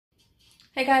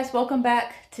Hey guys, welcome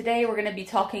back. Today we're going to be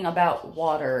talking about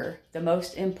water, the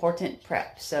most important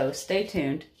prep, so stay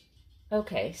tuned.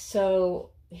 Okay, so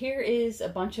here is a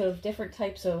bunch of different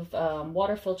types of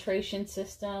water filtration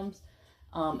systems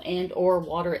and or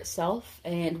water itself.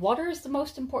 And water is the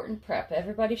most important prep.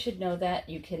 Everybody should know that.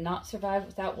 You cannot survive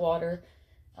without water.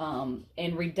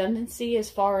 And redundancy as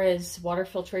far as water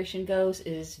filtration goes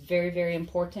is very, very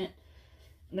important.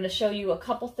 I'm going to show you a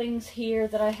couple things here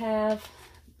that I have.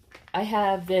 I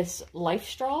have this life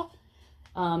straw.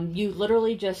 You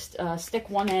literally just stick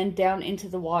one end down into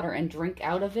the water and drink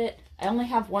out of it. I only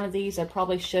have one of these. I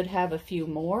probably should have a few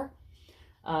more.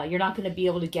 You're not going to be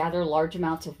able to gather large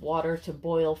amounts of water to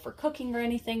boil for cooking or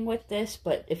anything with this,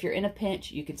 but if you're in a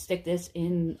pinch, you could stick this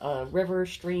in a river,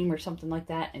 stream, or something like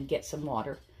that and get some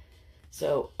water.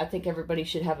 So I think everybody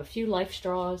should have a few life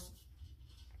straws.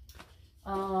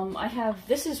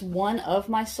 This is one of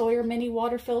my Sawyer mini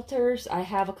water filters. I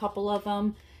have a couple of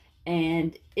them,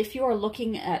 and if you are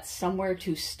looking at somewhere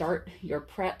to start your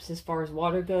preps as far as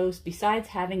water goes, besides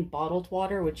having bottled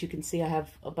water, which you can see I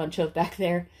have a bunch of back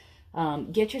there,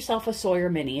 get yourself a Sawyer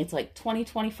mini. It's like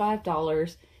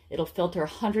 $25. It'll filter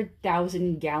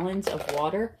 100,000 gallons of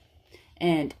water,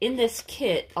 and in this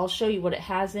kit, I'll show you what it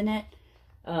has in it,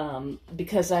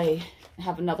 because I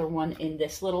have another one in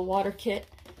this little water kit.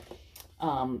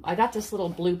 I got this little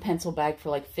blue pencil bag for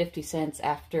like 50 cents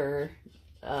after,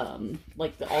 all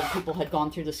the people had gone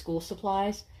through the school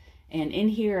supplies. And in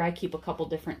here, I keep a couple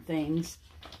different things.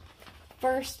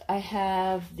 First, I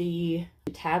have the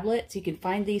tablets. You can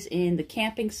find these in the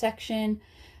camping section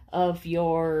of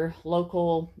your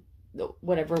local,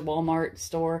 whatever, Walmart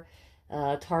store,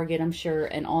 Target, I'm sure,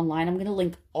 and online. I'm going to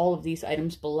link all of these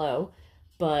items below.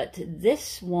 But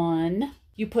this one,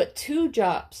 you put 2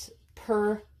 drops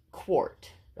per quart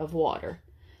of water.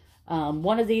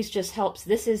 One of these just helps.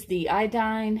 This is the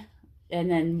iodine,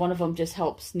 and then one of them just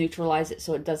helps neutralize it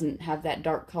so it doesn't have that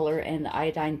dark color and the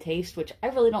iodine taste, which I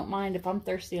really don't mind. If I'm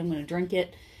thirsty, I'm going to drink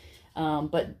it.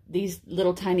 But these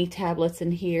little tiny tablets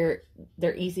in here,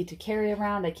 they're easy to carry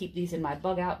around. I keep these in my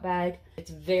bug out bag.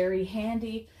 It's very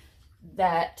handy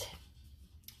that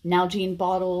Nalgene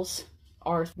bottles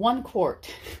are 1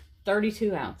 quart,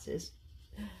 32 ounces.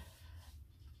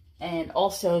 And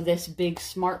also this big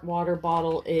Smart Water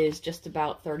bottle is just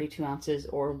about 32 ounces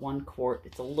or 1 quart.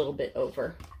 It's a little bit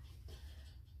over.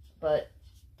 But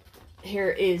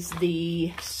here is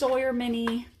the Sawyer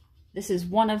Mini. This is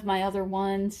one of my other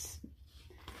ones.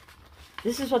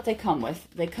 This is what they come with.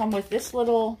 They come with this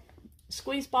little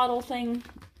squeeze bottle thing.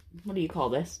 What do you call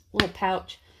this? Little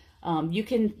pouch. You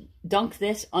can dunk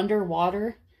this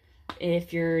underwater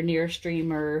if you're near a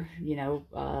stream or,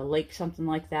 lake, something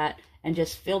like that. And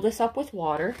just fill this up with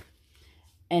water.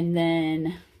 And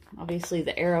then, obviously,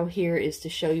 the arrow here is to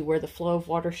show you where the flow of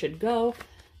water should go.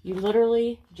 You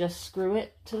literally just screw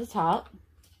it to the top.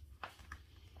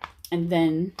 And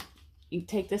then you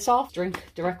take this off, drink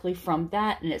directly from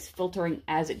that, and it's filtering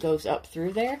as it goes up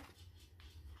through there.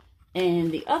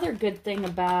 And the other good thing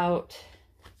about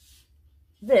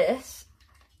this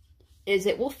is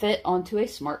it will fit onto a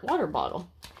Smart Water bottle.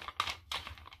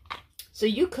 So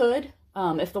you could,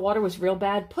 if the water was real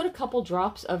bad, put a couple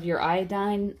drops of your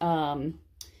iodine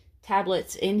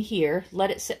tablets in here, let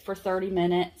it sit for 30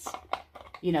 minutes,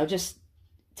 just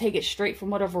take it straight from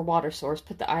whatever water source,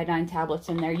 put the iodine tablets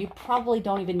in there. You probably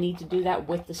don't even need to do that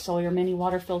with the Sawyer mini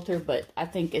water filter, but I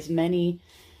think as many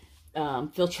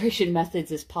filtration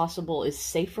methods as possible is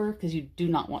safer because you do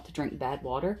not want to drink bad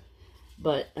water.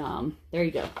 But there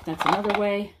you go. That's another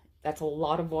way. That's a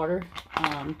lot of water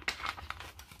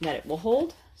that it will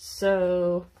hold.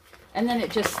 So, and then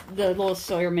the little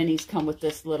Sawyer minis come with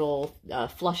this little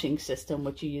flushing system,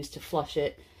 which you use to flush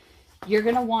it. You're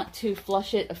going to want to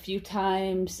flush it a few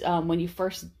times when you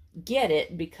first get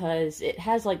it, because it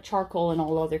has like charcoal and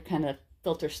all other kind of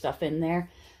filter stuff in there.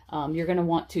 You're going to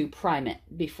want to prime it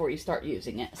before you start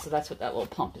using it. So that's what that little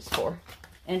pump is for,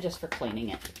 and just for cleaning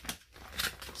it.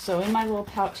 So in my little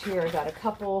pouch here, I got a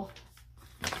couple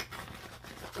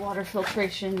water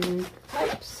filtration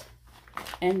types.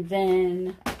 And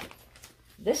then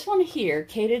this one here,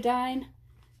 Katadyn.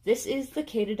 This is the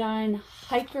Katadyn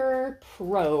Hiker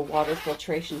Pro water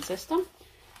filtration system.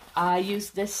 I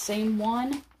used this same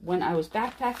one when I was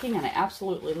backpacking, and I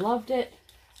absolutely loved it.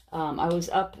 I was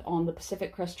up on the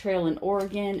Pacific Crest Trail in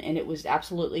Oregon, and it was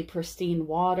absolutely pristine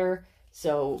water.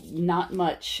 So not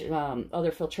much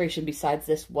other filtration besides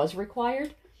this was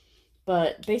required.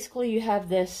 But basically you have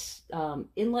this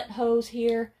inlet hose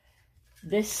here.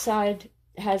 This side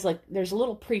has there's a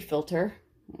little pre-filter.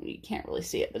 You can't really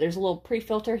see it, but there's a little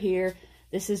pre-filter here.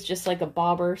 This is just like a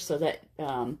bobber so that,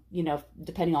 you know,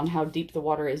 depending on how deep the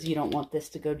water is, you don't want this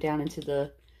to go down into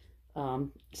the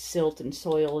silt and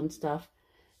soil and stuff.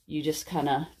 You just kind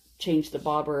of change the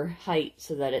bobber height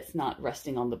so that it's not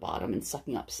resting on the bottom and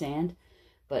sucking up sand.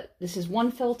 But this is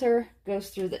one filter, goes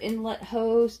through the inlet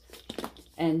hose,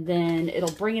 and then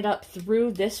it'll bring it up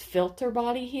through this filter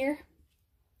body here.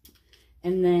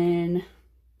 And then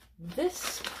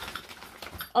this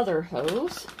other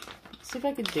hose, let's see if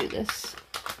I can do this.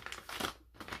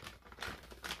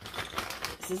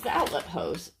 This is the outlet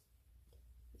hose.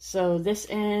 So this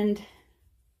end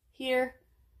here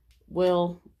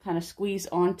will kind of squeeze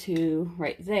onto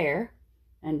right there,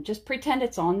 and just pretend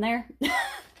it's on there.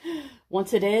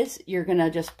 Once it is, you're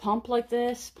gonna just pump like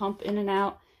this, pump in and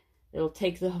out. It'll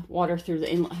take the water through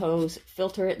the inlet hose,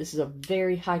 filter it. This is a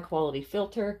very high quality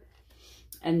filter.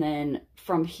 And then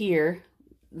from here,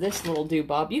 this little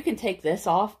doobob, you can take this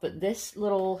off, but this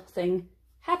little thing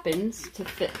happens to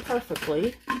fit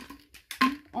perfectly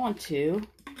onto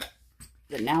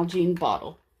the Nalgene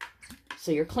bottle.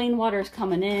 So your clean water is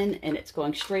coming in and it's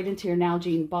going straight into your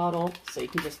Nalgene bottle. So you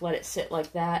can just let it sit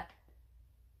like that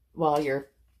while you're,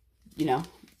 you know,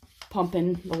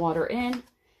 pumping the water in.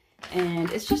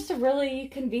 And it's just a really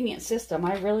convenient system.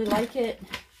 I really like it.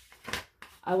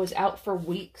 I was out for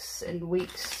weeks and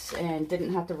weeks and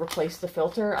didn't have to replace the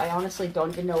filter. I honestly don't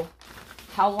even know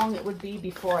how long it would be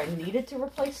before I needed to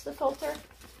replace the filter.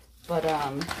 But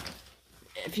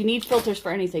if you need filters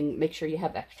for anything, make sure you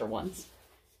have extra ones.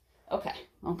 Okay,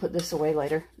 I'll put this away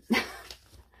later.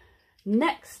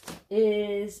 Next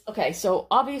is, okay, so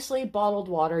obviously bottled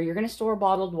water. You're going to store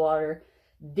bottled water.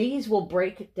 These will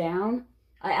break down.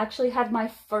 I actually had my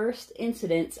first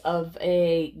incidence of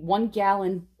a 1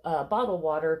 gallon bottled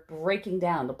water breaking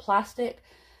down. The plastic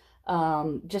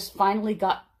just finally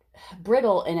got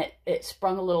brittle and it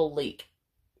sprung a little leak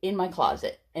in my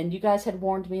closet. And you guys had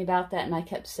warned me about that, and I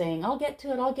kept saying, I'll get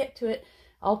to it, I'll get to it.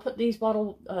 I'll put these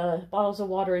bottles of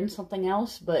water in something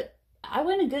else. But I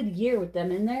went a good year with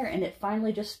them in there, and it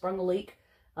finally just sprung a leak.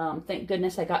 Thank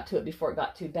goodness I got to it before it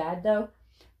got too bad, though.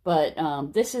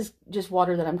 But this is just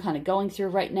water that I'm kind of going through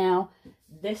right now.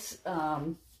 This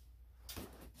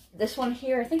this one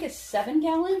here, I think it's 7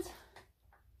 gallons.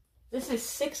 This is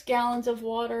 6 gallons of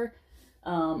water.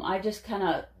 I just kind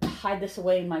of hide this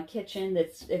away in my kitchen.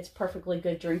 It's perfectly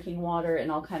good drinking water,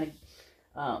 and I'll kind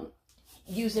of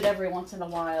use it every once in a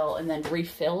while and then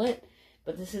refill it.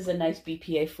 But this is a nice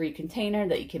BPA-free container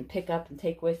that you can pick up and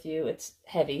take with you. It's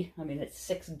heavy. I mean, it's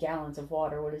 6 gallons of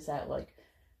water. What is that, like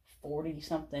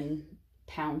 40-something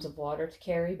pounds of water to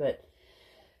carry? But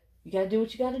you got to do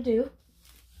what you got to do.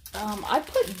 I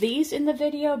put these in the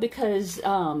video because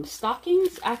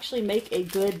stockings actually make a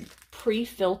good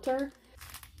pre-filter.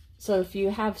 So if you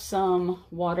have some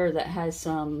water that has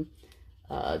some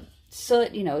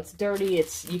soot, you know, it's dirty,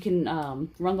 you can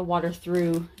run the water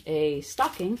through a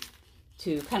stocking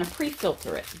to kind of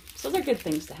pre-filter it. So they're good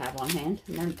things to have on hand,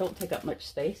 and they don't take up much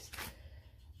space.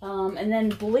 And then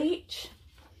bleach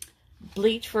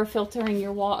for filtering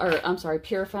your water, or I'm sorry,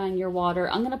 purifying your water.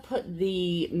 I'm going to put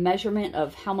the measurement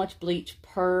of how much bleach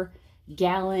per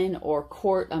gallon or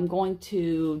quart. I'm going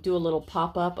to do a little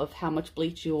pop-up of how much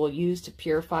bleach you will use to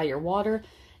purify your water.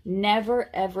 Never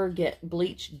ever get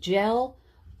bleach gel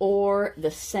or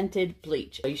the scented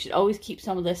bleach. You should always keep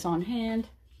some of this on hand.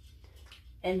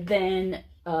 And then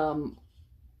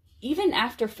even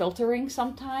after filtering,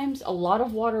 sometimes a lot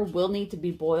of water will need to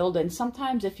be boiled. And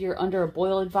sometimes if you're under a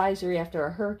boil advisory after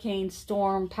a hurricane,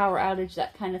 storm, power outage,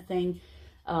 that kind of thing,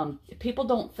 people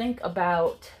don't think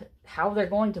about how they're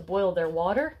going to boil their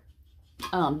water.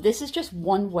 This is just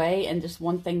one way and just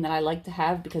one thing that I like to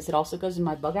have because it also goes in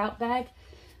my bug out bag.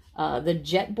 The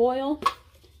Jet Boil.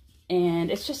 And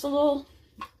it's just a little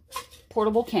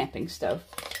portable camping stove.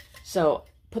 So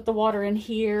put the water in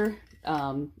here.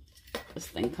 This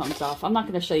thing comes off. I'm not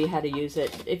going to show you how to use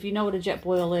it. If you know what a Jet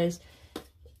Boil is,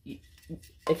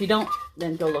 if you don't,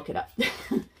 then go look it up.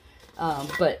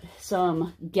 But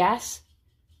some gas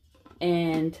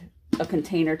and a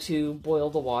container to boil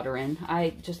the water in.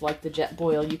 I just like the Jet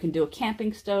Boil. You can do a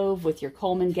camping stove with your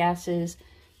Coleman gases,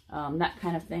 that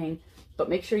kind of thing. But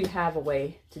make sure you have a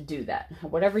way to do that,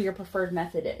 whatever your preferred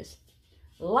method is.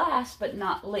 Last but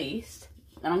not least,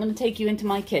 and I'm going to take you into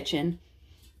my kitchen.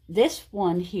 This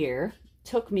one here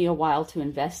took me a while to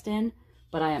invest in,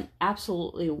 but I am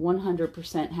absolutely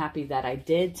 100% happy that I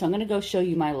did. So I'm going to go show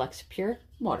you my Lexapure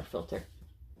water filter.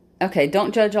 Okay,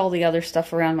 don't judge all the other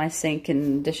stuff around my sink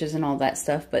and dishes and all that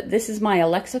stuff, but this is my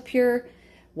Lexapure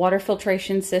water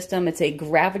filtration system. It's a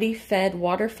gravity-fed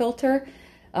water filter.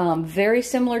 Very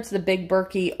similar to the Big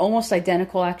Berkey, almost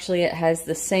identical actually. It has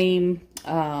the same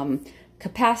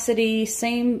Capacity,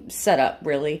 same setup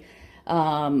really.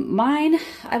 Mine,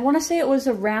 I want to say it was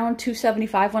around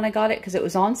 $275 when I got it because it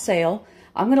was on sale.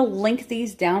 I'm going to link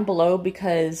these down below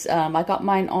because I got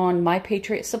mine on My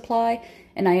Patriot Supply,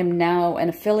 and I am now an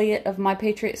affiliate of My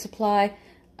Patriot Supply.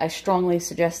 I strongly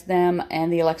suggest them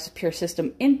and the Alexa Pure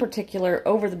system in particular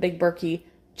over the Big Berkey,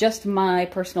 just my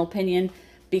personal opinion,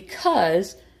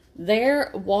 because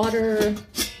their water,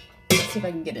 let's see if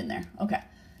I can get in there. Okay.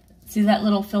 See that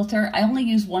little filter? I only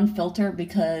use one filter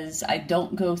because I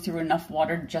don't go through enough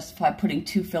water to justify putting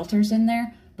 2 filters in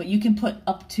there, but you can put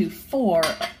up to 4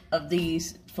 of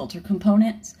these filter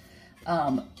components.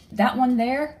 That one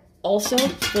there also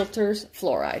filters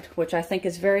fluoride, which I think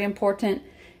is very important.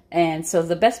 And so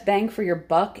the best bang for your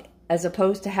buck, as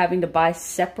opposed to having to buy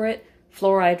separate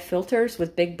fluoride filters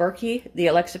with Big Berkey, the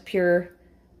Alexa Pure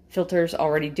filters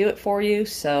already do it for you.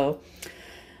 So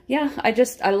yeah,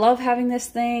 I love having this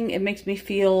thing. It makes me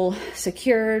feel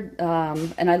secured,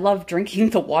 and I love drinking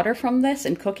the water from this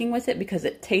and cooking with it because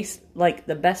it tastes like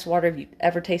the best water you've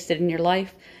ever tasted in your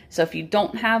life. So if you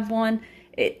don't have one,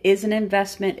 it is an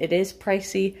investment. It is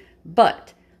pricey,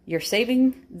 but you're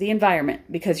saving the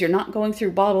environment because you're not going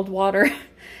through bottled water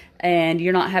and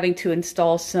you're not having to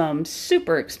install some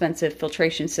super expensive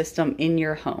filtration system in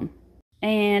your home.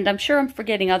 And I'm sure I'm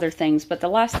forgetting other things, but the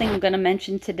last thing I'm going to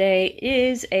mention today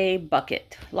is a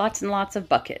bucket. Lots and lots of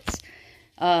buckets.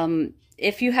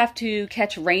 If you have to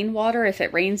catch rainwater, if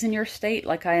it rains in your state,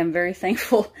 like I am very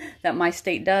thankful that my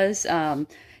state does,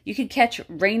 you can catch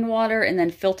rainwater and then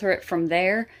filter it from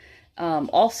there.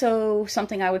 Also,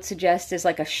 something I would suggest is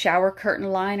like a shower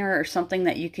curtain liner or something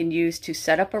that you can use to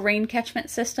set up a rain catchment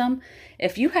system.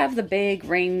 If you have the big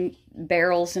rain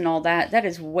barrels and all that, that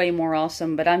is way more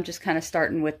awesome, but I'm just kind of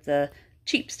starting with the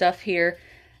cheap stuff here.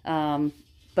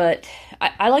 But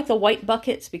I like the white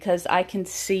buckets because I can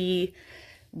see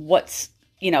what's,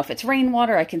 you know, if it's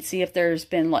rainwater, I can see if there's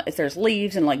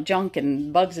leaves and like junk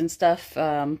and bugs and stuff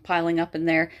piling up in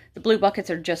there. The blue buckets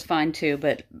are just fine too,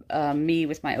 but me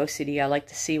with my OCD, I like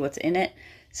to see what's in it.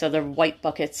 So the white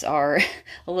buckets are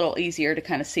a little easier to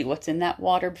kind of see what's in that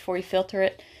water before you filter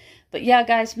it. But yeah,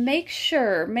 guys, make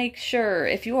sure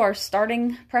if you are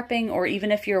starting prepping, or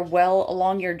even if you're well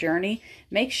along your journey,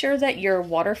 make sure that your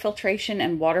water filtration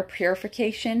and water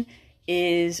purification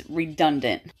is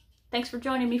redundant. Thanks for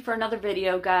joining me for another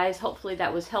video, guys. Hopefully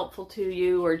that was helpful to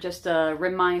you, or just a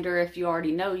reminder if you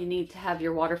already know you need to have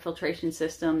your water filtration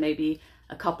system. Maybe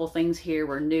a couple things here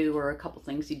were new or a couple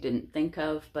things you didn't think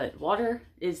of. But water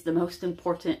is the most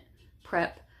important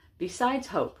prep besides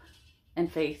hope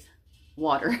and faith.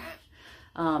 Water.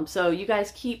 So you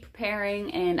guys keep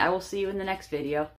preparing, and I will see you in the next video.